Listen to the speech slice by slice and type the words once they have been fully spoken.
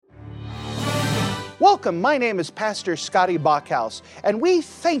Welcome, my name is Pastor Scotty Bachhaus, and we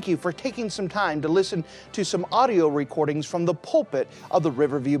thank you for taking some time to listen to some audio recordings from the pulpit of the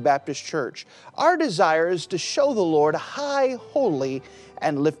Riverview Baptist Church. Our desire is to show the Lord high, holy,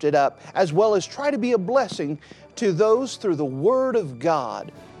 and lifted up, as well as try to be a blessing to those through the Word of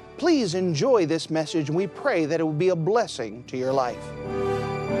God. Please enjoy this message, and we pray that it will be a blessing to your life.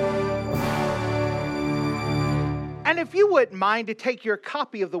 And if you wouldn't mind to take your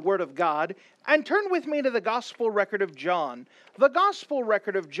copy of the Word of God and turn with me to the Gospel record of John. The Gospel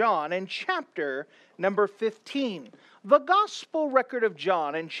record of John in chapter number 15. The Gospel record of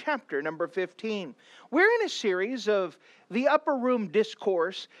John in chapter number 15. We're in a series of the Upper Room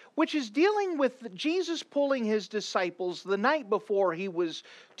Discourse, which is dealing with Jesus pulling His disciples the night before He was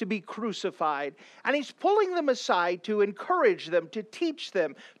to be crucified. And He's pulling them aside to encourage them, to teach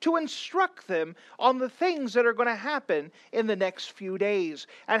them, to instruct them on the things that are going to happen in the next few days,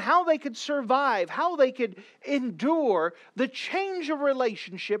 and how they could survive, how they could endure the change of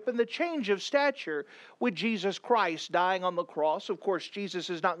relationship and the change of stature with Jesus Christ dying on the cross. Of course, Jesus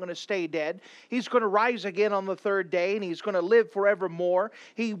is not going to stay dead. He's going to rise again on the third day, and He's going to live forevermore.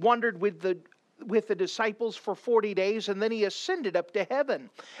 He wandered with the disciples for 40 days, and then He ascended up to heaven.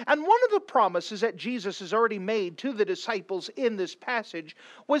 And one of the promises that Jesus has already made to the disciples in this passage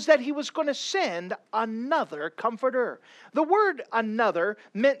was that He was going to send another comforter. The word another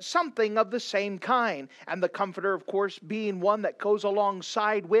meant something of the same kind. And the comforter, of course, being one that goes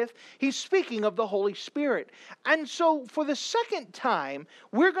alongside with, He's speaking of the Holy Spirit. And so for the second time,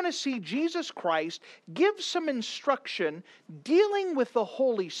 we're going to see Jesus Christ give some instruction dealing with the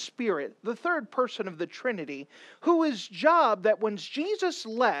Holy Spirit, the third person of the Trinity, whose job that when Jesus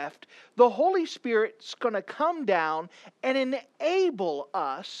left, the Holy Spirit's going to come down and enable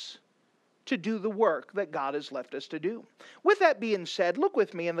us to do the work that God has left us to do. With that being said, look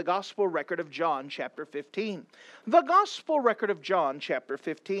with me in the Gospel record of John chapter 15. The Gospel record of John chapter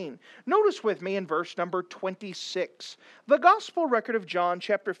 15. Notice with me in verse number 26. The Gospel record of John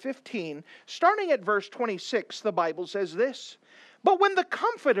chapter 15, starting at verse 26, the Bible says this: "But when the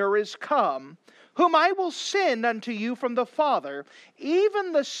Comforter is come, whom I will send unto you from the Father,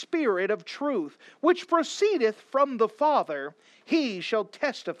 even the Spirit of truth, which proceedeth from the Father, He shall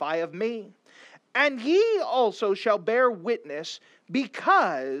testify of me. And ye also shall bear witness,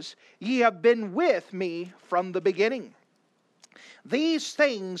 because ye have been with me from the beginning. These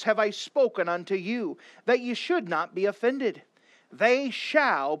things have I spoken unto you, that ye should not be offended. They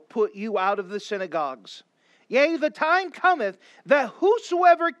shall put you out of the synagogues. Yea, the time cometh that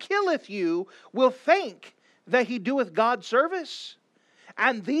whosoever killeth you will think that he doeth God service.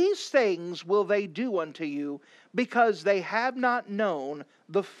 And these things will they do unto you, because they have not known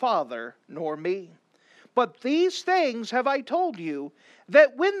the Father nor me. But these things have I told you,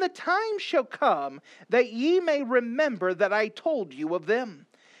 that when the time shall come, that ye may remember that I told you of them.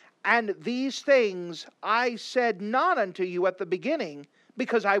 And these things I said not unto you at the beginning,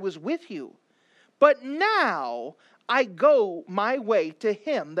 because I was with you. But now I go my way to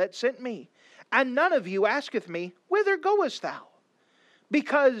Him that sent me. And none of you asketh me, Whither goest thou?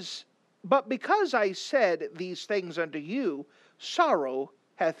 But because I said these things unto you, sorrow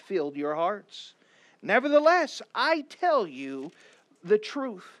hath filled your hearts. Nevertheless, I tell you the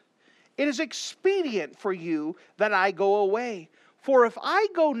truth. It is expedient for you that I go away. For if I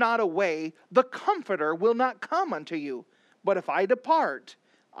go not away, the Comforter will not come unto you. But if I depart,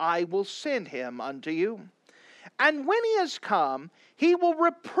 I will send Him unto you. And when He is come, He will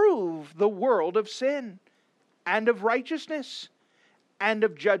reprove the world of sin, and of righteousness, and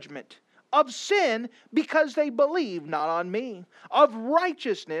of judgment. Of sin, because they believe not on me. Of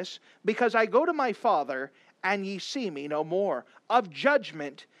righteousness, because I go to my Father, and ye see me no more. Of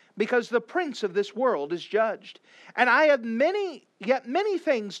judgment, because the prince of this world is judged. And I have many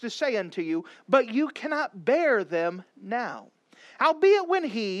things to say unto you, but you cannot bear them now. Howbeit when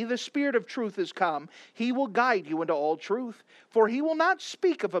He, the Spirit of truth, is come, He will guide you into all truth. For He will not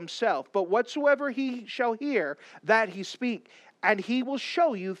speak of Himself, but whatsoever He shall hear, that He speak. And He will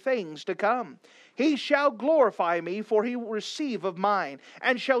show you things to come. He shall glorify me, for He will receive of mine,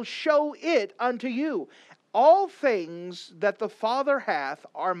 and shall show it unto you. All things that the Father hath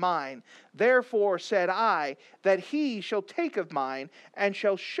are mine. Therefore said I, that He shall take of mine, and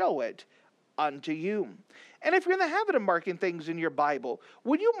shall show it unto you." And if you're in the habit of marking things in your Bible,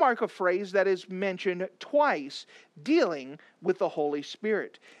 would you mark a phrase that is mentioned twice dealing with the Holy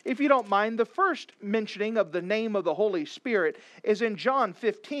Spirit? If you don't mind, the first mentioning of the name of the Holy Spirit is in John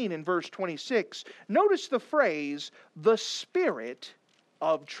 15 and verse 26. Notice the phrase, the Spirit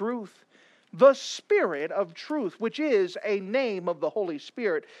of truth. The Spirit of truth, which is a name of the Holy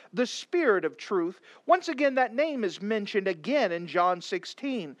Spirit, the Spirit of truth. Once again, that name is mentioned again in John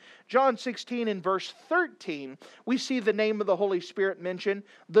 16. John 16 in verse 13, we see the name of the Holy Spirit mentioned,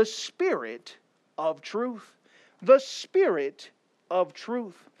 the Spirit of truth. The Spirit of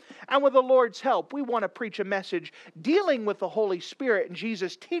truth. And with the Lord's help, we want to preach a message dealing with the Holy Spirit and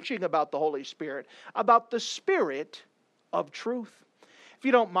Jesus teaching about the Holy Spirit, about the Spirit of truth. If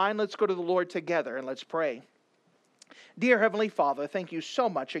you don't mind, let's go to the Lord together and let's pray. Dear Heavenly Father, thank you so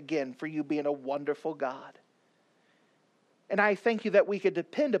much again for you being a wonderful God. And I thank you that we could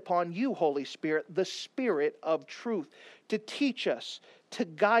depend upon you, Holy Spirit, the Spirit of truth, to teach us, to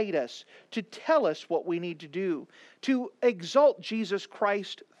guide us, to tell us what we need to do, to exalt Jesus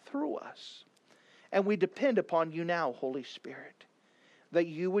Christ through us. And we depend upon you now, Holy Spirit, that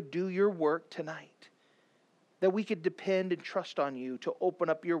you would do your work tonight. That we could depend and trust on you to open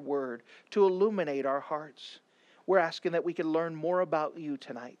up your word, to illuminate our hearts. We're asking that we could learn more about you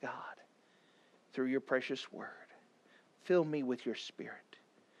tonight, God, through your precious word. Fill me with your Spirit.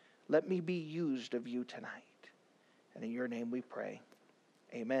 Let me be used of you tonight. And in your name we pray.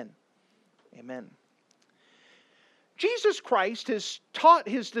 Amen. Amen. Jesus Christ has taught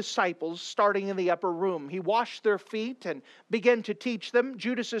his disciples starting in the upper room. He washed their feet and began to teach them.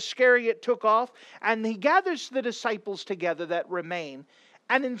 Judas Iscariot took off, and he gathers the disciples together that remain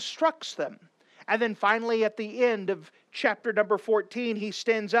and instructs them. And then finally at the end of chapter number 14, he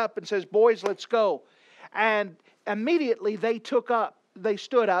stands up and says, "Boys, let's go." And immediately they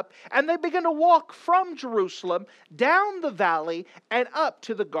stood up, and they began to walk from Jerusalem down the valley and up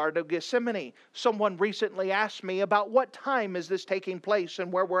to the Garden of Gethsemane. Someone recently asked me about what time is this taking place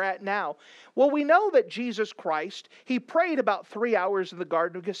and where we're at now. Well, we know that Jesus Christ, he prayed about 3 hours in the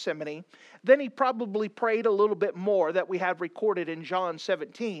Garden of Gethsemane. Then he probably prayed a little bit more that we have recorded in John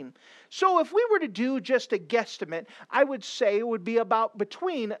 17. So if we were to do just a guesstimate, I would say it would be about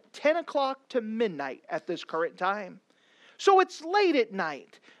between 10 o'clock to midnight at this current time. So it's late at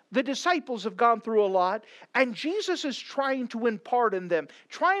night. The disciples have gone through a lot, and Jesus is trying to impart in them,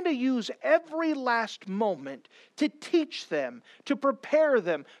 trying to use every last moment to teach them, to prepare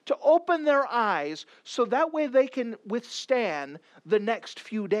them, to open their eyes, so that way they can withstand the next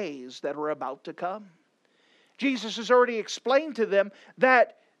few days that are about to come. Jesus has already explained to them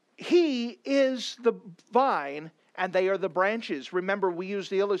that he is the vine and they are the branches. Remember, we use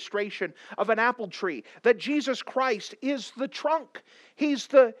the illustration of an apple tree, that Jesus Christ is the trunk. He's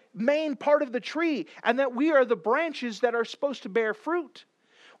the main part of the tree, and that we are the branches that are supposed to bear fruit.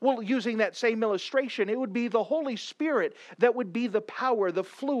 Well, using that same illustration, it would be the Holy Spirit that would be the power, the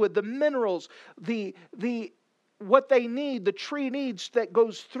fluid, the minerals, what they need, the tree needs, that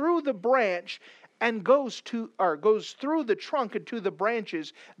goes through the branch and goes through the trunk and to the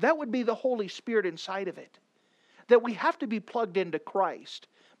branches. That would be the Holy Spirit inside of it. That we have to be plugged into Christ.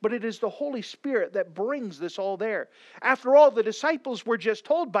 But it is the Holy Spirit that brings this all there. After all, the disciples were just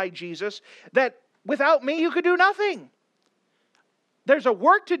told by Jesus that without me you could do nothing. There's a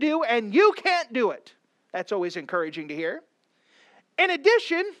work to do and you can't do it. That's always encouraging to hear. In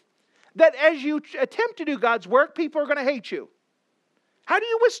addition, that as you attempt to do God's work, people are going to hate you. How do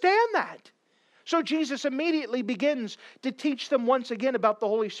you withstand that? So Jesus immediately begins to teach them once again about the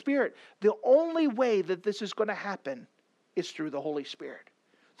Holy Spirit. The only way that this is going to happen is through the Holy Spirit.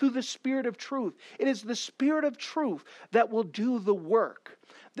 Through the Spirit of truth. It is the Spirit of truth that will do the work.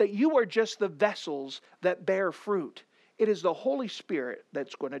 That you are just the vessels that bear fruit. It is the Holy Spirit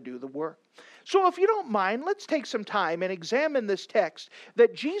that's going to do the work. So if you don't mind, let's take some time and examine this text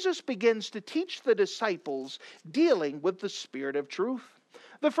that Jesus begins to teach the disciples dealing with the Spirit of truth.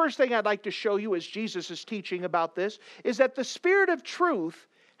 The first thing I'd like to show you as Jesus is teaching about this is that the Spirit of truth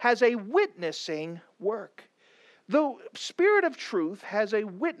has a witnessing work. The Spirit of truth has a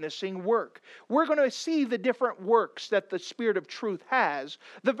witnessing work. We're going to see the different works that the Spirit of truth has.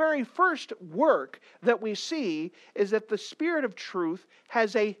 The very first work that we see is that the Spirit of truth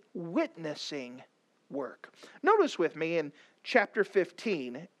has a witnessing work. Notice with me in chapter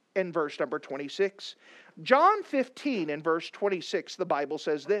 15 in verse number 26. John 15 in verse 26, the Bible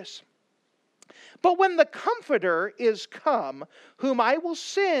says this: "But when the Comforter is come, whom I will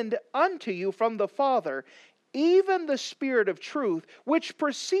send unto you from the Father, even the Spirit of truth, which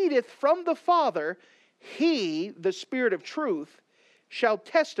proceedeth from the Father, he, the Spirit of truth, shall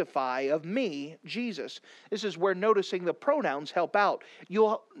testify of me," Jesus. This is where noticing the pronouns help out.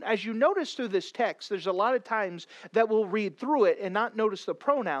 As you notice through this text, there's a lot of times that we'll read through it and not notice the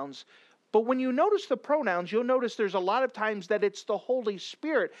pronouns. But when you notice the pronouns, you'll notice there's a lot of times that it's the Holy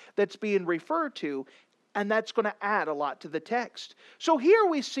Spirit that's being referred to. And that's going to add a lot to the text. So here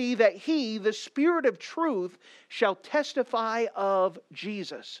we see that He, the Spirit of truth, shall testify of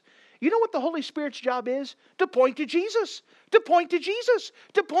Jesus. You know what the Holy Spirit's job is? To point to Jesus. To point to Jesus.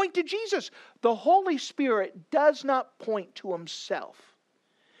 To point to Jesus. The Holy Spirit does not point to Himself.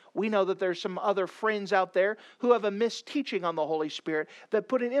 We know that there's some other friends out there who have a misteaching on the Holy Spirit that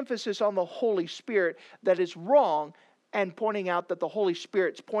put an emphasis on the Holy Spirit that is wrong, and pointing out that the Holy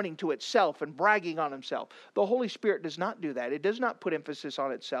Spirit's pointing to itself and bragging on Himself. The Holy Spirit does not do that. It does not put emphasis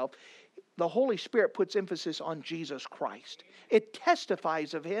on itself. The Holy Spirit puts emphasis on Jesus Christ. It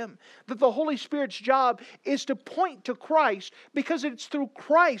testifies of Him. That the Holy Spirit's job is to point to Christ, because it's through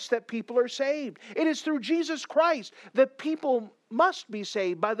Christ that people are saved. It is through Jesus Christ that people must be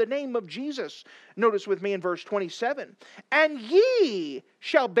saved by the name of Jesus. Notice with me in verse 27. And ye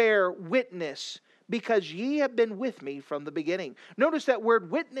shall bear witness, because ye have been with me from the beginning. Notice that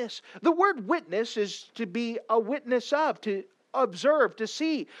word witness. The word witness is to be a witness of, to observe, to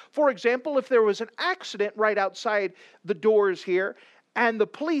see. For example, if there was an accident right outside the doors here, and the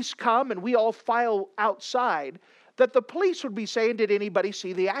police come and we all file outside, that the police would be saying, did anybody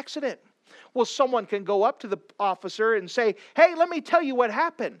see the accident? Well, someone can go up to the officer and say, hey, let me tell you what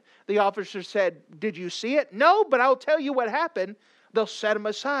happened. The officer said, did you see it? No, but I'll tell you what happened. They'll set him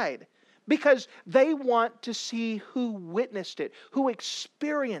aside, because they want to see who witnessed it, who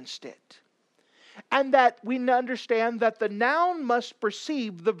experienced it. And that we understand that the noun must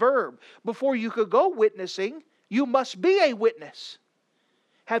precede the verb. Before you could go witnessing, you must be a witness.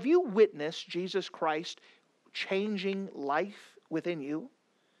 Have you witnessed Jesus Christ changing life within you?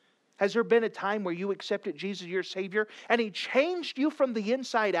 Has there been a time where you accepted Jesus as your Savior and He changed you from the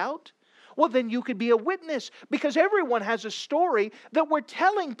inside out? Well, then you could be a witness, because everyone has a story that we're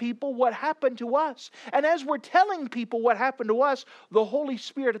telling people what happened to us. And as we're telling people what happened to us, the Holy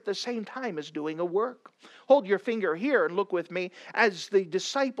Spirit at the same time is doing a work. Hold your finger here and look with me as the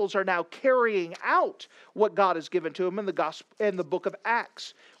disciples are now carrying out what God has given to them in the gospel, in the book of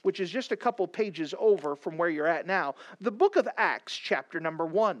Acts, which is just a couple pages over from where you're at now. The book of Acts, chapter number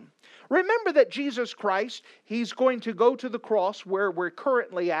 1. Remember that Jesus Christ, He's going to go to the cross where we're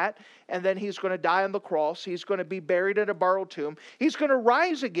currently at, and then He's going to die on the cross. He's going to be buried in a borrowed tomb. He's going to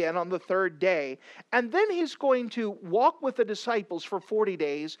rise again on the third day, and then He's going to walk with the disciples for 40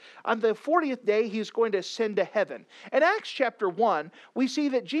 days. On the 40th day, He's going to ascend to heaven. In Acts chapter 1, we see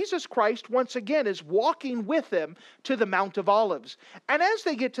that Jesus Christ once again is walking with them to the Mount of Olives. And as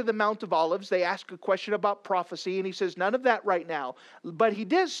they get to the Mount of Olives, they ask a question about prophecy, and He says none of that right now. But He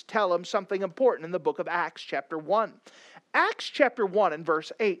does tell them something important in the book of Acts chapter 1. Acts chapter 1 and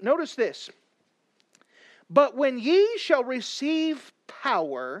verse 8. Notice this. But when ye shall receive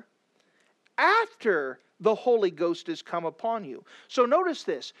power after the Holy Ghost is come upon you. So notice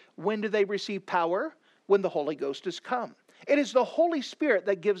this. When do they receive power? When the Holy Ghost is come. It is the Holy Spirit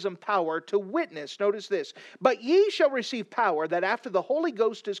that gives them power to witness. Notice this. But ye shall receive power, that after the Holy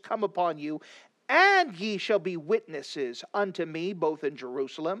Ghost is come upon you, and ye shall be witnesses unto me, both in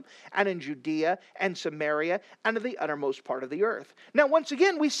Jerusalem, and in Judea, and Samaria, and to the uttermost part of the earth. Now, once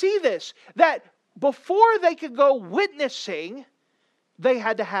again, we see this, that before they could go witnessing, they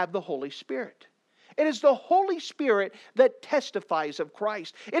had to have the Holy Spirit. It is the Holy Spirit that testifies of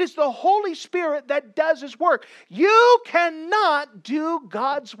Christ. It is the Holy Spirit that does His work. You cannot do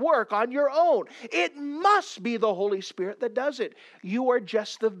God's work on your own. It must be the Holy Spirit that does it. You are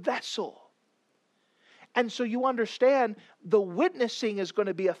just the vessel. And so you understand the witnessing is going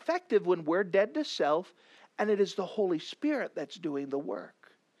to be effective when we're dead to self, and it is the Holy Spirit that's doing the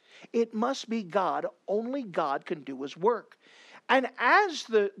work. It must be God. Only God can do His work. And as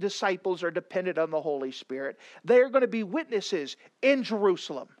the disciples are dependent on the Holy Spirit, they are going to be witnesses in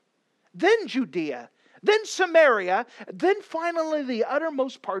Jerusalem, then Judea, then Samaria, then finally the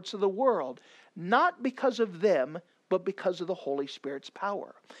uttermost parts of the world. Not because of them, but because of the Holy Spirit's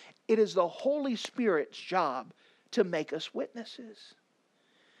power. It is the Holy Spirit's job to make us witnesses.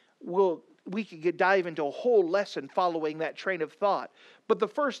 We could dive into a whole lesson following that train of thought. But the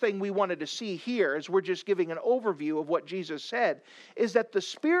first thing we wanted to see here, as we're just giving an overview of what Jesus said, is that the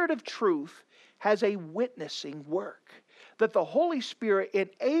Spirit of truth has a witnessing work. That the Holy Spirit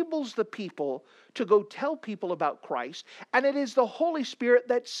enables the people to go tell people about Christ. And it is the Holy Spirit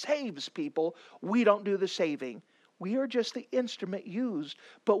that saves people. We don't do the saving. We are just the instrument used,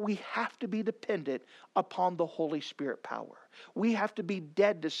 but we have to be dependent upon the Holy Spirit power. We have to be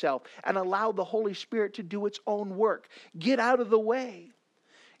dead to self and allow the Holy Spirit to do its own work. Get out of the way.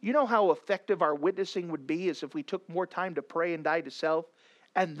 You know how effective our witnessing would be is if we took more time to pray and die to self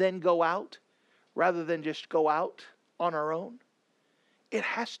and then go out rather than just go out on our own? It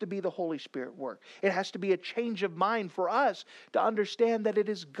has to be the Holy Spirit work. It has to be a change of mind for us to understand that it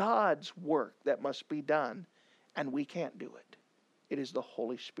is God's work that must be done, and we can't do it. It is the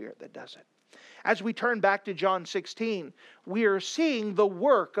Holy Spirit that does it. As we turn back to John 16, we are seeing the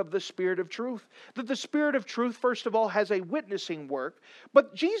work of the Spirit of truth. That the Spirit of truth, first of all, has a witnessing work.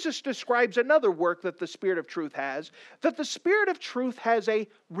 But Jesus describes another work that the Spirit of truth has. That the Spirit of truth has a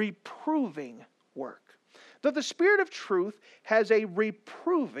reproving work. That the Spirit of truth has a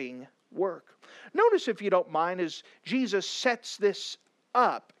reproving work. Notice, if you don't mind, as Jesus sets this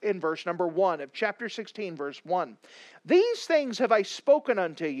up in verse number 1 of chapter 16, verse 1. These things have I spoken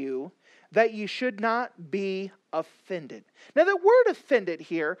unto you, that ye should not be offended. Now, the word offended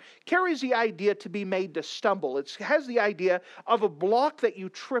here carries the idea to be made to stumble. It has the idea of a block that you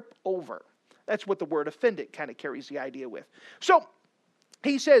trip over. That's what the word offended kind of carries the idea with. So,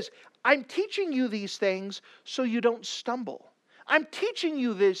 he says, I'm teaching you these things so you don't stumble. I'm teaching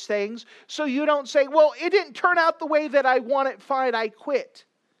you these things so you don't say, well, it didn't turn out the way that I want it, fine, I quit.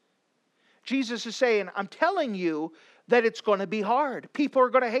 Jesus is saying, I'm telling you that it's going to be hard. People are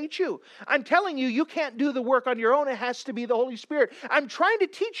going to hate you. I'm telling you, you can't do the work on your own. It has to be the Holy Spirit. I'm trying to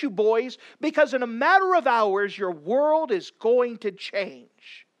teach you, boys, because in a matter of hours, your world is going to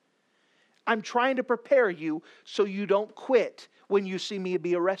change. I'm trying to prepare you so you don't quit when you see me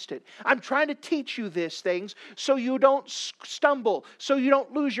be arrested. I'm trying to teach you these things so you don't stumble, so you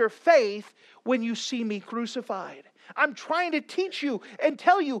don't lose your faith when you see me crucified. I'm trying to teach you and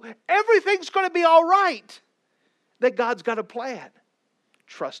tell you everything's going to be all right. That God's got a plan.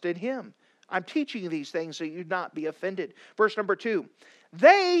 Trust in Him. I'm teaching these things so you not be offended. Verse number 2.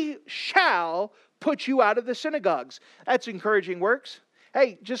 They shall put you out of the synagogues. That's encouraging works.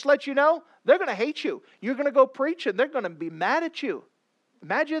 Hey, just let you know, they're going to hate you. You're going to go preach and they're going to be mad at you.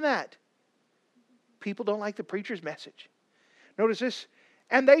 Imagine that. People don't like the preacher's message. Notice this.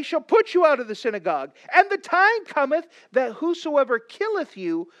 And they shall put you out of the synagogue. And the time cometh that whosoever killeth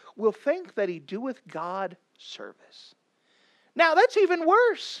you will think that he doeth God service. Now that's even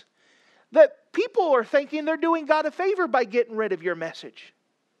worse. That people are thinking they're doing God a favor by getting rid of your message.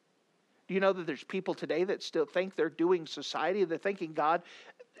 Do you know that there's people today that still think they're doing society? They're thinking God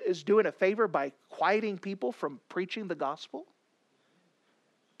is doing a favor by quieting people from preaching the gospel?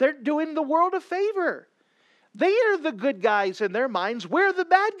 They're doing the world a favor. They are the good guys in their minds. We're the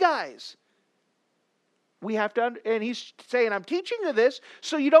bad guys. We have to, and he's saying, I'm teaching you this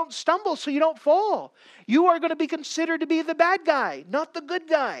so you don't stumble, so you don't fall. You are going to be considered to be the bad guy, not the good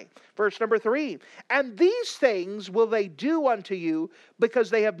guy. Verse number 3. And these things will they do unto you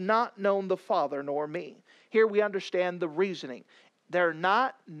because they have not known the Father nor me. Here we understand the reasoning. They're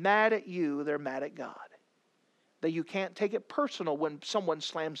not mad at you, they're mad at God. That you can't take it personal when someone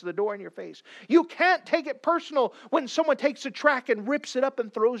slams the door in your face. You can't take it personal when someone takes a track and rips it up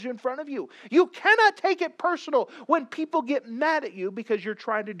and throws you in front of you. You cannot take it personal when people get mad at you because you're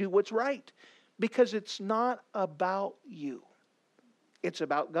trying to do what's right. Because it's not about you. It's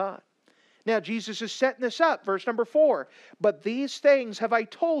about God. Now Jesus is setting this up. Verse number 4. But these things have I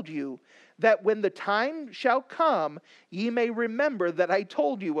told you, that when the time shall come, ye may remember that I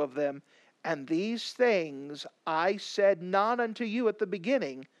told you of them. And these things I said not unto you at the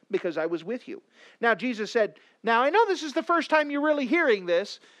beginning, because I was with you. Now Jesus said, now I know this is the first time you're really hearing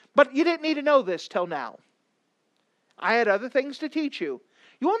this, but you didn't need to know this till now. I had other things to teach you.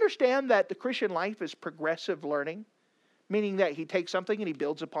 You understand that the Christian life is progressive learning? Meaning that he takes something and he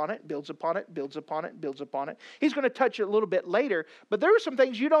builds upon it, builds upon it, builds upon it, builds upon it. He's going to touch it a little bit later, but there are some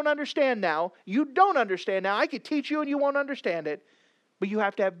things you don't understand now. You don't understand now. I could teach you and you won't understand it. But you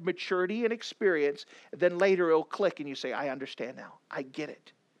have to have maturity and experience. Then later it'll click and you say, I understand now. I get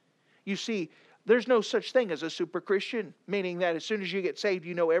it. You see, there's no such thing as a super Christian. Meaning that as soon as you get saved,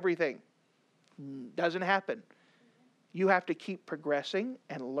 you know everything. Doesn't happen. You have to keep progressing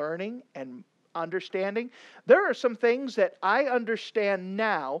and learning and understanding. There are some things that I understand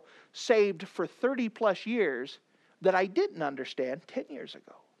now, saved for 30 plus years, that I didn't understand 10 years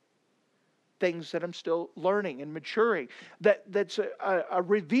ago. Things that I'm still learning and maturing. That's a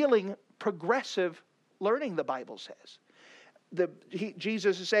revealing, progressive learning, the Bible says.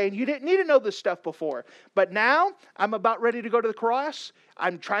 Jesus is saying, you didn't need to know this stuff before, but now I'm about ready to go to the cross.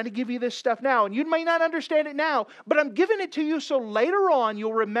 I'm trying to give you this stuff now, and you may not understand it now, but I'm giving it to you so later on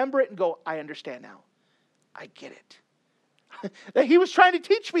you'll remember it and go, I understand now. I get it. He was trying to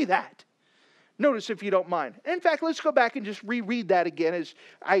teach me that. Notice, if you don't mind. In fact, let's go back and just reread that again as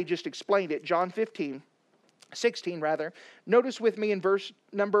I just explained it. John 16 rather. Notice with me in verse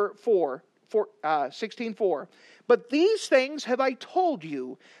number 4, 16:4. But these things have I told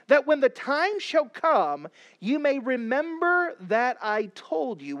you, that when the time shall come, you may remember that I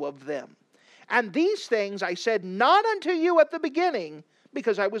told you of them. And these things I said not unto you at the beginning,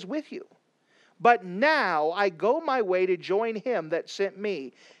 because I was with you. But now I go my way to join him that sent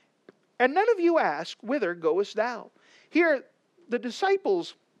me. And none of you ask, whither goest thou? Here, the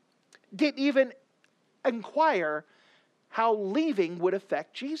disciples didn't even inquire how leaving would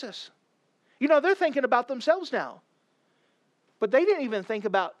affect Jesus. You know, they're thinking about themselves now. But they didn't even think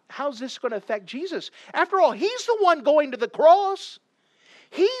about, how's this going to affect Jesus? After all, he's the one going to the cross.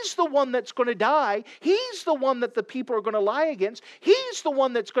 He's the one that's going to die. He's the one that the people are going to lie against. He's the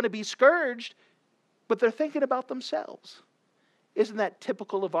one that's going to be scourged. But they're thinking about themselves. Isn't that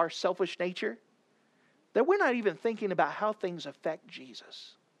typical of our selfish nature? That we're not even thinking about how things affect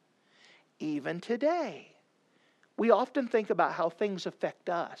Jesus. Even today, we often think about how things affect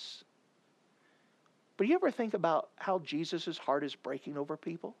us. But you ever think about how Jesus' heart is breaking over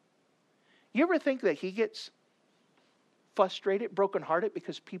people? You ever think that he gets frustrated, brokenhearted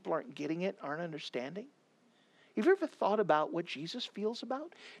because people aren't getting it, aren't understanding? Have you ever thought about what Jesus feels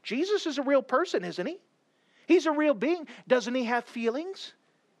about? Jesus is a real person, isn't he? He's a real being. Doesn't he have feelings?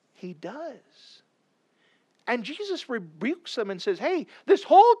 He does. And Jesus rebukes them and says, hey, this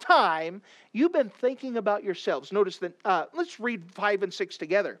whole time you've been thinking about yourselves. Notice that, let's read 5 and 6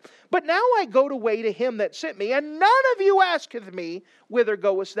 together. But now I go to way to him that sent me, and none of you asketh me, whither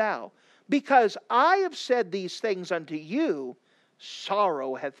goest thou? Because I have said these things unto you,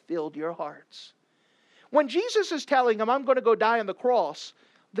 sorrow hath filled your hearts. When Jesus is telling them, I'm going to go die on the cross,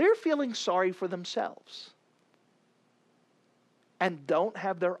 they're feeling sorry for themselves. And don't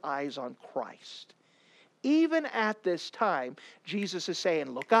have their eyes on Christ. Even at this time, Jesus is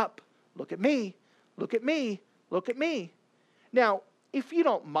saying, look up, look at me, look at me, look at me. Now, if you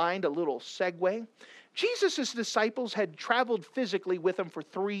don't mind a little segue, Jesus' disciples had traveled physically with him for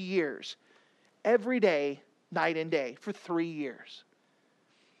 3 years. Every day, night and day, for 3 years.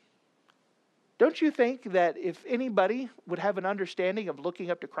 Don't you think that if anybody would have an understanding of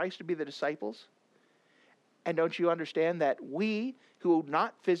looking up to Christ to be the disciples? And don't you understand that we who are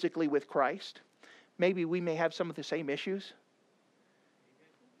not physically with Christ, maybe we may have some of the same issues?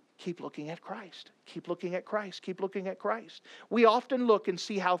 Keep looking at Christ. Keep looking at Christ. Keep looking at Christ. We often look and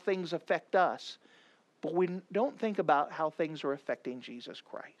see how things affect us, but we don't think about how things are affecting Jesus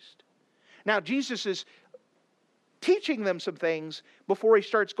Christ. Now, Jesus is teaching them some things before he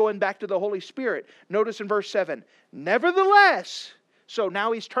starts going back to the Holy Spirit. Notice in verse 7, nevertheless, so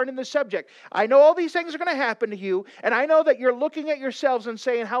now he's turning the subject. I know all these things are going to happen to you, and I know that you're looking at yourselves and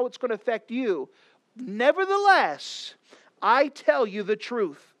saying how it's going to affect you. Nevertheless, I tell you the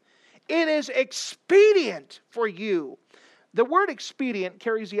truth. It is expedient for you. The word expedient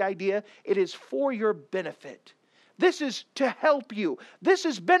carries the idea it is for your benefit. This is to help you. This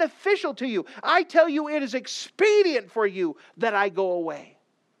is beneficial to you. I tell you it is expedient for you that I go away.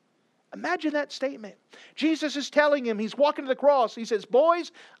 Imagine that statement. Jesus is telling him, he's walking to the cross. He says,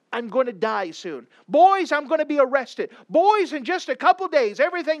 boys, I'm going to die soon. Boys, I'm going to be arrested. Boys, in just a couple days,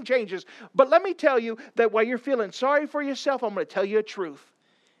 everything changes. But let me tell you that while you're feeling sorry for yourself, I'm going to tell you a truth.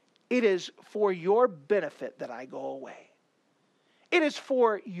 It is for your benefit that I go away. It is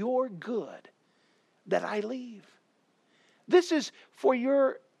for your good that I leave. This is for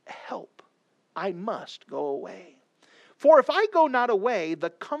your help. I must go away. For if I go not away,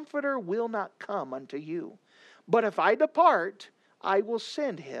 the Comforter will not come unto you. But if I depart, I will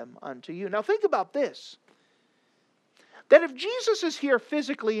send him unto you. Now think about this. That if Jesus is here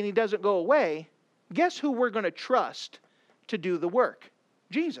physically and he doesn't go away, guess who we're going to trust to do the work?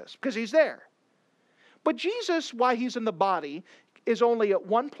 Jesus, because he's there. But Jesus, while he's in the body, is only at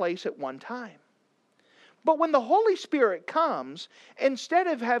one place at one time. But when the Holy Spirit comes, instead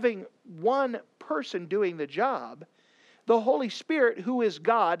of having one person doing the job, the Holy Spirit, who is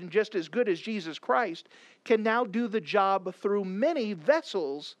God and just as good as Jesus Christ, can now do the job through many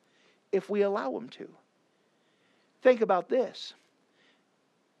vessels if we allow him to. Think about this.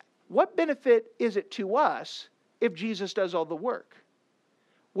 What benefit is it to us if Jesus does all the work?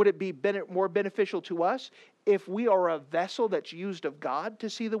 Would it be more beneficial to us if we are a vessel that's used of God to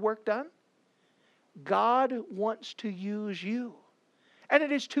see the work done? God wants to use you. And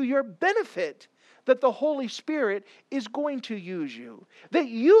it is to your benefit that the Holy Spirit is going to use you. That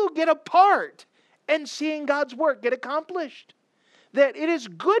you get a part in seeing God's work get accomplished. That it is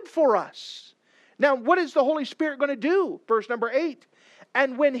good for us. Now, what is the Holy Spirit going to do? Verse number 8.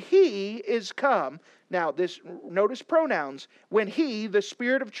 And when he is come, now this, notice pronouns. When he, the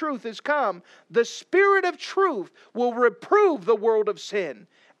Spirit of truth, is come, the Spirit of truth will reprove the world of sin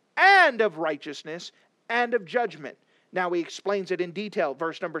and of righteousness and of judgment. Now he explains it in detail,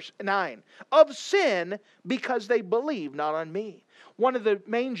 verse number 9. Of sin, because they believe not on me. One of the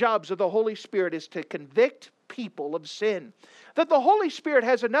main jobs of the Holy Spirit is to convict people of sin. That the Holy Spirit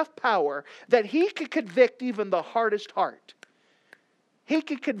has enough power that He could convict even the hardest heart. He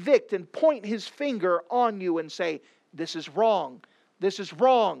could convict and point His finger on you and say, this is wrong, this is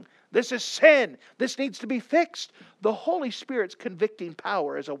wrong, this is sin, this needs to be fixed. The Holy Spirit's convicting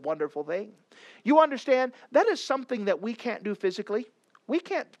power is a wonderful thing. You understand, that is something that we can't do physically. We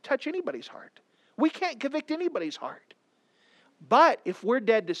can't touch anybody's heart. We can't convict anybody's heart. But if we're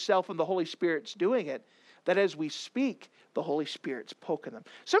dead to self and the Holy Spirit's doing it, that as we speak, the Holy Spirit's poking them.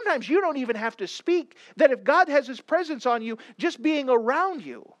 Sometimes you don't even have to speak. That if God has His presence on you, just being around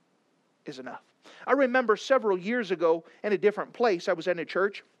you is enough. I remember several years ago in a different place, I was in a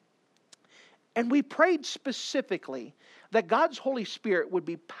church, and we prayed specifically that God's Holy Spirit would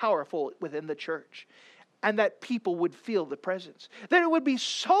be powerful within the church and that people would feel the presence. That it would be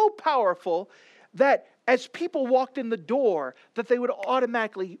so powerful that as people walked in the door, that they would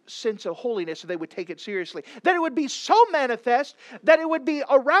automatically sense a holiness and they would take it seriously. That it would be so manifest that it would be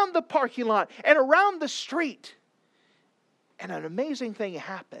around the parking lot and around the street. And an amazing thing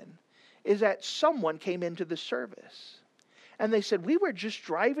happened is that someone came into the service. And they said, we were just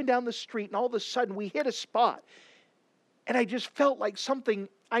driving down the street and all of a sudden we hit a spot. And I just felt like something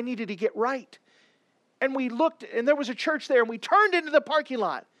I needed to get right. And we looked and there was a church there and we turned into the parking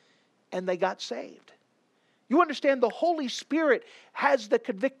lot. And they got saved. You understand, the Holy Spirit has the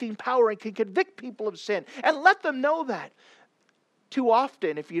convicting power and can convict people of sin. And let them know that. Too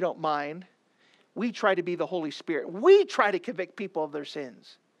often, if you don't mind, we try to be the Holy Spirit. We try to convict people of their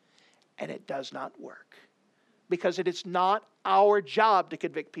sins. And it does not work. Because it is not our job to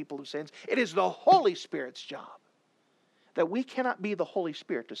convict people of sins. It is the Holy Spirit's job. That we cannot be the Holy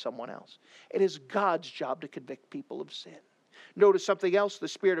Spirit to someone else. It is God's job to convict people of sin. Notice something else the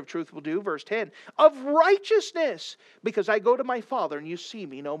Spirit of truth will do. Verse 10. Of righteousness, because I go to my Father and you see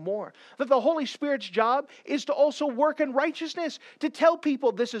me no more. That the Holy Spirit's job is to also work in righteousness. To tell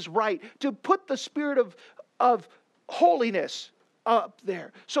people this is right. To put the spirit of holiness up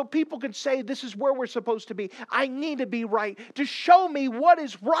there. So people can say this is where we're supposed to be. I need to be right. To show me what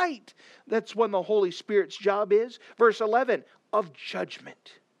is right. That's when the Holy Spirit's job is. Verse 11. Of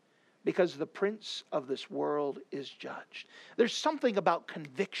judgment. Because the prince of this world is judged. There's something about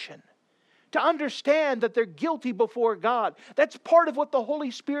conviction. To understand that they're guilty before God. That's part of what the Holy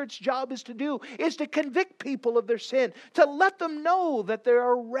Spirit's job is to do. Is to convict people of their sin. To let them know that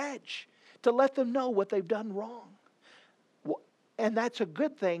they're a wretch. To let them know what they've done wrong. And that's a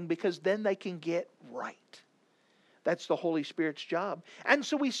good thing because then they can get right. That's the Holy Spirit's job. And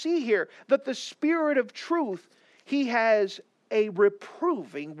so we see here that the Spirit of truth, He has a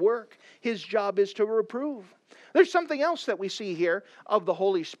reproving work. His job is to reprove. There's something else that we see here of the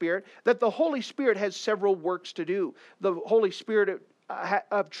Holy Spirit, that the Holy Spirit has several works to do. The Holy Spirit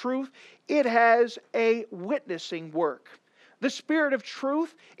of truth, it has a witnessing work. The Spirit of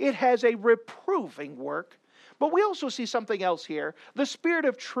truth, it has a reproving work. But we also see something else here. The Spirit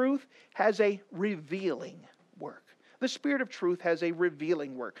of truth has a revealing work. The Spirit of truth has a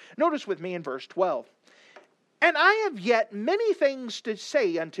revealing work. Notice with me in verse 12. And I have yet many things to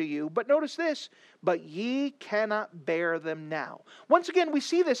say unto you, but notice this, but ye cannot bear them now. Once again, we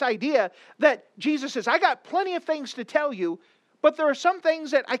see this idea that Jesus says, I got plenty of things to tell you, but there are some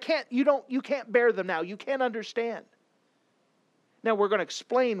things that you can't bear them now. You can't understand. Now we're going to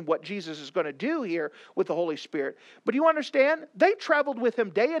explain what Jesus is going to do here with the Holy Spirit. But you understand, they traveled with Him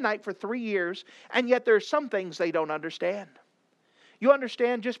day and night for 3 years, and yet there are some things they don't understand. You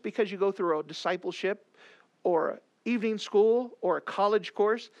understand, just because you go through a discipleship or evening school or a college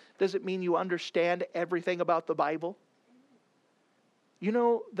course, doesn't mean you understand everything about the Bible. You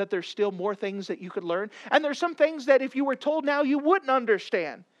know that there's still more things that you could learn. And there's some things that if you were told now, you wouldn't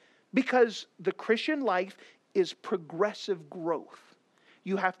understand. Because the Christian life is progressive growth.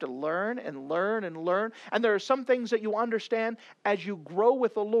 You have to learn and learn and learn. And there are some things that you understand as you grow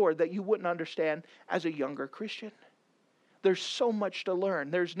with the Lord that you wouldn't understand as a younger Christian. There's so much to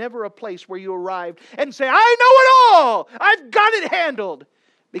learn. There's never a place where you arrive and say, I know it all. I've got it handled.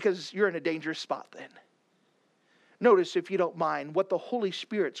 Because you're in a dangerous spot then. Notice, if you don't mind, what the Holy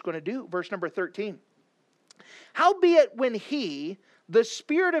Spirit's going to do. Verse number 13. Howbeit when He, the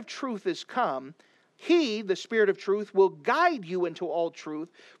Spirit of truth, is come, He, the Spirit of truth, will guide you into all truth.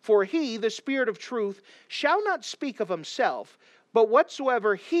 For He, the Spirit of truth, shall not speak of Himself, but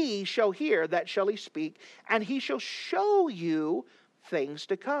whatsoever He shall hear, that shall He speak, and He shall show you things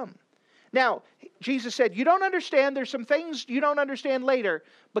to come. Now, Jesus said, you don't understand. There's some things you don't understand later.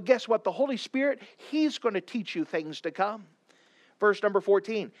 But guess what? The Holy Spirit, He's going to teach you things to come. Verse number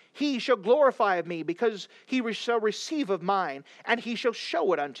 14, He shall glorify of me, because He shall receive of mine, and He shall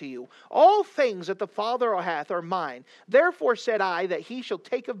show it unto you. All things that the Father hath are mine. Therefore said I, that He shall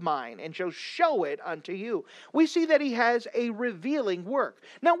take of mine, and shall show it unto you. We see that He has a revealing work.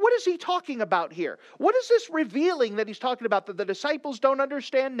 Now, what is He talking about here? What is this revealing that He's talking about that the disciples don't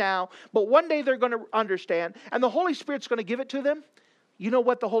understand now, but one day they're going to understand, and the Holy Spirit's going to give it to them? You know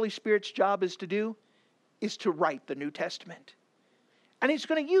what the Holy Spirit's job is to do? Is to write the New Testament. And He's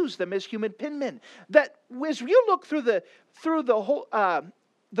going to use them as human penmen. That as you look through the whole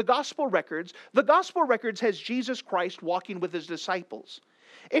the gospel records has Jesus Christ walking with His disciples.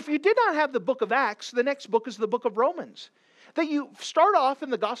 If you did not have the book of Acts, the next book is the book of Romans. That you start off in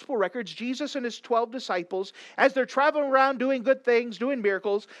the gospel records, Jesus and His 12 disciples, as they're traveling around doing good things, doing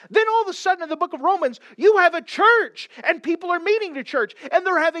miracles. Then all of a sudden in the book of Romans, you have a church, and people are meeting to church, and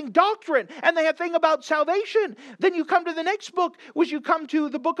they're having doctrine, and they have things about salvation. Then you come to the next book, which you come to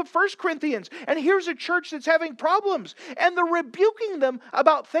the book of 1 Corinthians, and here's a church that's having problems, and they're rebuking them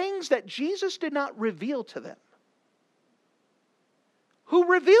about things that Jesus did not reveal to them. Who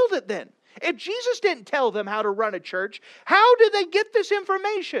revealed it then? If Jesus didn't tell them how to run a church, how did they get this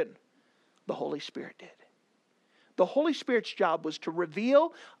information? The Holy Spirit did. The Holy Spirit's job was to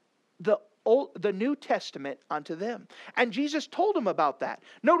reveal the New Testament unto them. And Jesus told them about that.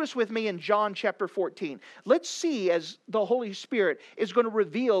 Notice with me in John chapter 14. Let's see as the Holy Spirit is going to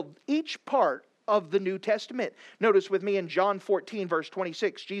reveal each part of the New Testament. Notice with me in John 14 verse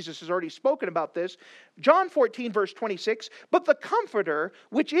 26. Jesus has already spoken about this. John 14 verse 26. But the Comforter,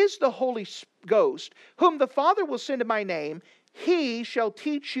 which is the Holy Ghost, whom the Father will send in my name, He shall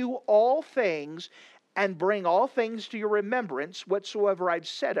teach you all things, and bring all things to your remembrance, whatsoever I've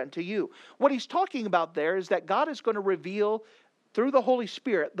said unto you. What He's talking about there is that God is going to reveal through the Holy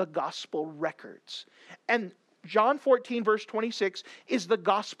Spirit the gospel records. And John 14 verse 26 is the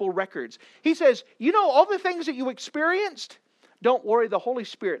gospel records. He says, you know, all the things that you experienced, don't worry, the Holy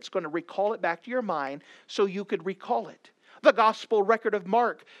Spirit's going to recall it back to your mind so you could recall it. The gospel record of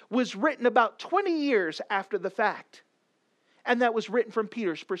Mark was written about 20 years after the fact. And that was written from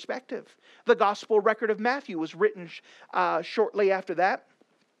Peter's perspective. The gospel record of Matthew was written shortly after that,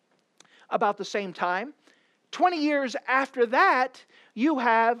 about the same time. 20 years after that, you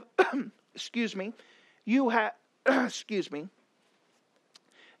have, you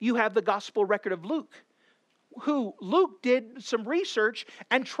have the gospel record of Luke. Luke did some research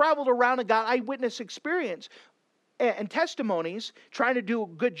and traveled around and got eyewitness experience and testimonies, trying to do a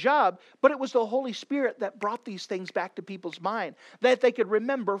good job. But it was the Holy Spirit that brought these things back to people's mind, that they could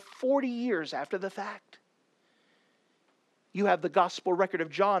remember 40 years after the fact. You have the gospel record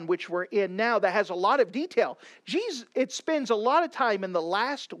of John, which we're in now, that has a lot of detail. It spends a lot of time in the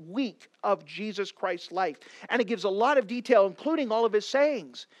last week of Jesus Christ's life. And it gives a lot of detail, including all of His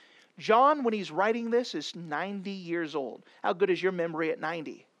sayings. John, when he's writing this, is 90 years old. How good is your memory at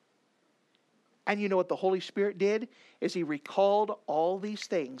 90? And you know what the Holy Spirit did? Is He recalled all these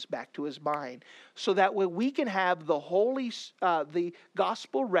things back to his mind. So that way we can have the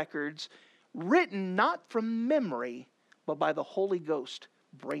gospel records written not from memory, but by the Holy Ghost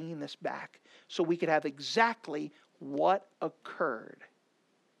bringing this back, so we could have exactly what occurred.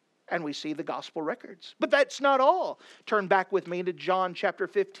 And we see the gospel records. But that's not all. Turn back with me to John chapter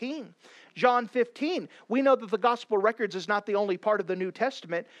 15. John 15, we know that the gospel records is not the only part of the New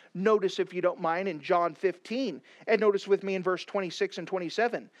Testament. Notice, if you don't mind, in John 15. And notice with me in verse 26 and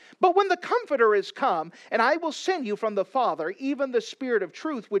 27. But when the Comforter is come, and I will send you from the Father, even the Spirit of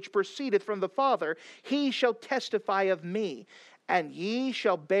truth, which proceedeth from the Father, He shall testify of me. And ye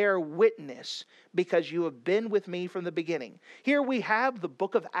shall bear witness, because you have been with me from the beginning. Here we have the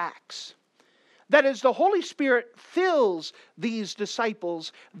book of Acts. That as the Holy Spirit fills these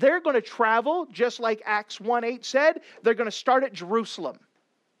disciples, they're going to travel, just like Acts 1:8 said, they're going to start at Jerusalem.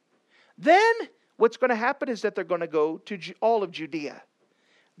 Then what's going to happen is that they're going to go to all of Judea.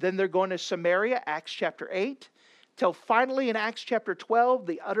 Then they're going to Samaria, Acts chapter 8, till finally in Acts chapter 12,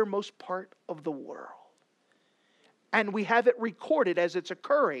 the uttermost part of the world. And we have it recorded as it's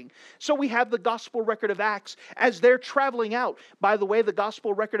occurring. So we have the gospel record of Acts as they're traveling out. By the way, the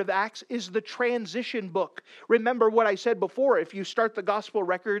gospel record of Acts is the transition book. Remember what I said before. If you start the gospel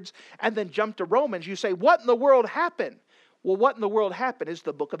records and then jump to Romans, you say, what in the world happened? Well, what in the world happened is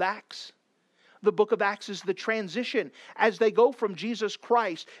the book of Acts. The book of Acts is the transition as they go from Jesus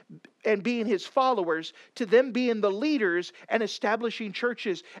Christ and being his followers to them being the leaders and establishing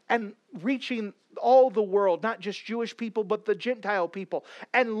churches and reaching all the world, not just Jewish people, but the Gentile people,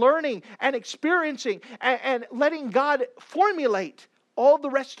 and learning and experiencing and letting God formulate all the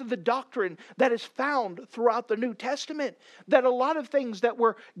rest of the doctrine that is found throughout the New Testament. That a lot of things that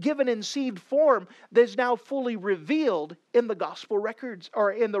were given in seed form that is now fully revealed in the gospel records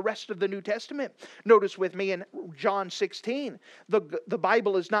or in the rest of the New Testament. Notice with me in John 16. The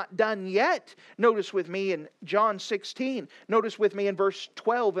Bible is not done yet. Notice with me in John 16. Notice with me in verse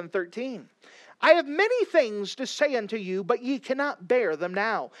 12 and 13. I have many things to say unto you, but ye cannot bear them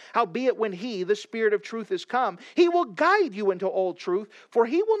now. Howbeit when he, the Spirit of truth, is come, he will guide you into all truth, for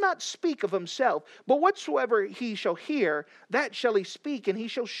he will not speak of himself, but whatsoever he shall hear, that shall he speak, and he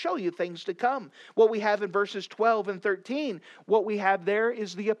shall show you things to come. What we have in verses 12 and 13, what we have there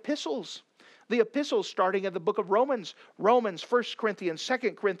is the epistles. The epistles starting in the book of Romans, 1 Corinthians,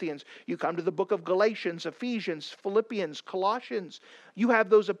 2 Corinthians. You come to the book of Galatians, Ephesians, Philippians, Colossians. You have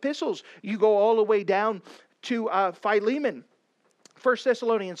those epistles. You go all the way down to Philemon, 1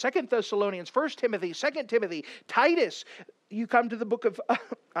 Thessalonians, 2 Thessalonians, 1 Timothy, 2 Timothy, Titus. You come to the book of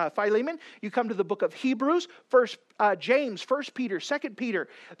Philemon. You come to the book of Hebrews, James, 1 Peter, 2 Peter.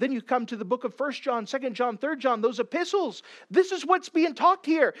 Then you come to the book of 1 John, 2 John, 3 John, those epistles. This is what's being talked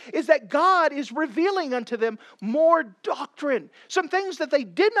here, is that God is revealing unto them more doctrine. Some things that they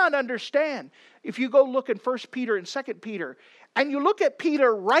did not understand. If you go look in 1 Peter and 2 Peter, and you look at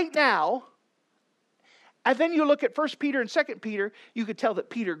Peter right now, and then you look at 1 Peter and 2 Peter, you could tell that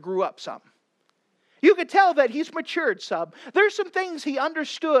Peter grew up some. You could tell that he's matured some. There's some things he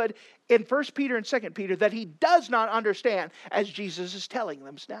understood in 1 Peter and 2 Peter that he does not understand as Jesus is telling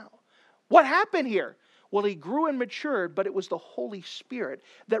them now. What happened here? Well, he grew and matured, but it was the Holy Spirit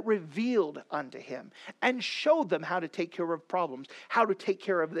that revealed unto him and showed them how to take care of problems, how to take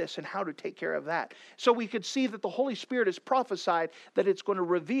care of this and how to take care of that. So we could see that the Holy Spirit has prophesied that it's going to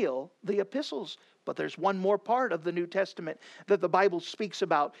reveal the epistles. But there's one more part of the New Testament that the Bible speaks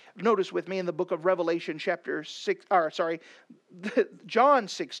about. Notice with me in the book of Revelation John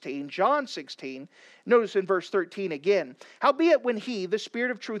 16. Notice in verse 13 again. Howbeit when he, the Spirit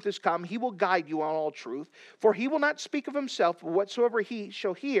of truth, is come, he will guide you on all truth. For he will not speak of himself, but whatsoever he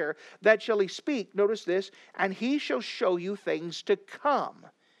shall hear, that shall he speak. Notice this. And he shall show you things to come.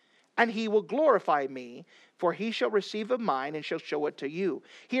 And he will glorify me, for he shall receive of mine and shall show it to you.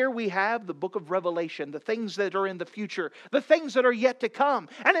 Here we have the book of Revelation, the things that are in the future, the things that are yet to come.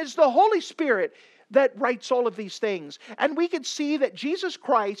 And it's the Holy Spirit that writes all of these things. And we can see that Jesus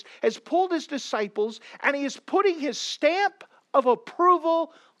Christ has pulled his disciples and he is putting his stamp of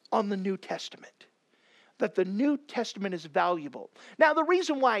approval on the New Testament. That the New Testament is valuable. Now, the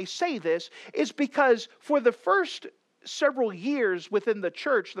reason why I say this is because for the first several years within the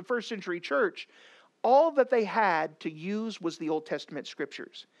church, the first century church, all that they had to use was the Old Testament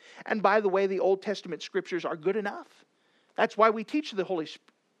scriptures. And by the way, the Old Testament scriptures are good enough. That's why we teach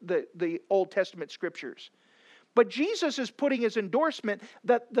the Old Testament scriptures. But Jesus is putting his endorsement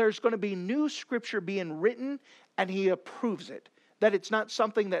that there's going to be new scripture being written, and he approves it. That it's not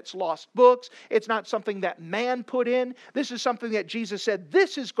something that's lost books. It's not something that man put in. This is something that Jesus said,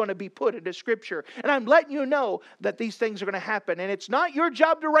 this is going to be put into Scripture. And I'm letting you know that these things are going to happen. And it's not your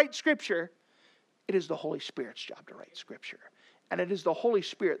job to write Scripture. It is the Holy Spirit's job to write Scripture. And it is the Holy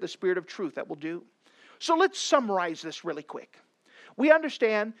Spirit, the Spirit of truth, that will do. So let's summarize this really quick. We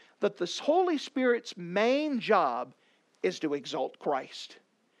understand that the Holy Spirit's main job is to exalt Christ.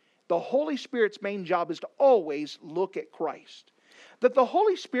 The Holy Spirit's main job is to always look at Christ. That the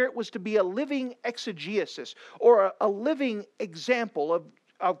Holy Spirit was to be a living exegesis or a living example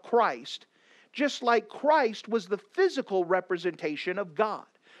of Christ, just like Christ was the physical representation of God.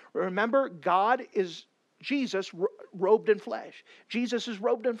 Remember, God is Jesus robed in flesh. Jesus is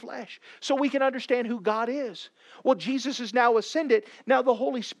robed in flesh. So we can understand who God is. Well, Jesus is now ascended. Now the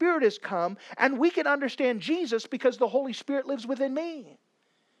Holy Spirit has come, and we can understand Jesus because the Holy Spirit lives within me.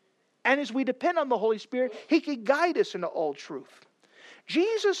 And as we depend on the Holy Spirit, he can guide us into all truth.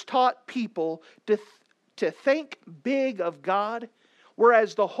 Jesus taught people to think big of God,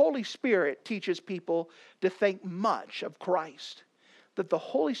 whereas the Holy Spirit teaches people to think much of Christ. That the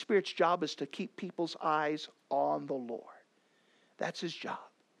Holy Spirit's job is to keep people's eyes on the Lord. That's his job.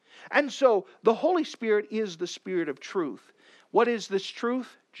 And so the Holy Spirit is the Spirit of truth. What is this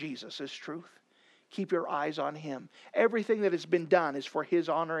truth? Jesus is truth. Keep your eyes on him. Everything that has been done is for his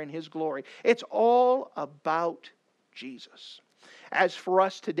honor and his glory. It's all about Jesus. As for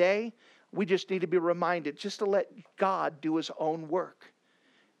us today, we just need to be reminded just to let God do his own work.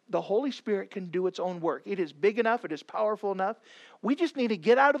 the Holy Spirit can do its own work. It is big enough. It is powerful enough. We just need to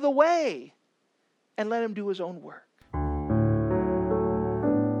get out of the way and let Him do His own work.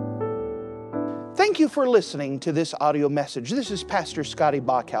 Thank you for listening to this audio message. This is Pastor Scotty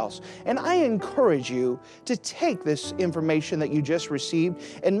Bachhaus, and I encourage you to take this information that you just received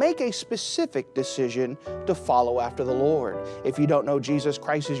and make a specific decision to follow after the Lord. If you don't know Jesus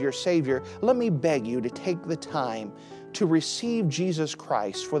Christ as your Savior, let me beg you to take the time to receive Jesus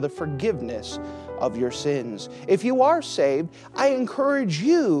Christ for the forgiveness of your sins. If you are saved, I encourage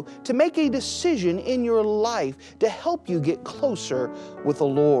you to make a decision in your life to help you get closer with the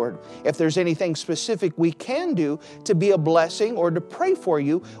Lord. If there's anything specific we can do to be a blessing or to pray for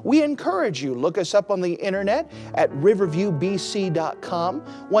you, we encourage you. Look us up on the internet at riverviewbc.com.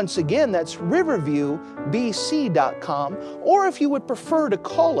 Once again, that's riverviewbc.com. Or if you would prefer to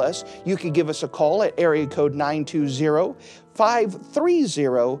call us, you could give us a call at area code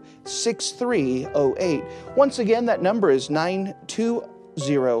 920-530-6308. Once again, that number is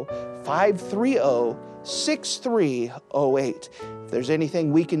 920-530-6308. If there's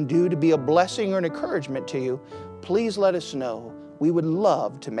anything we can do to be a blessing or an encouragement to you, please let us know. We would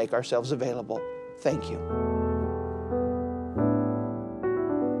love to make ourselves available. Thank you.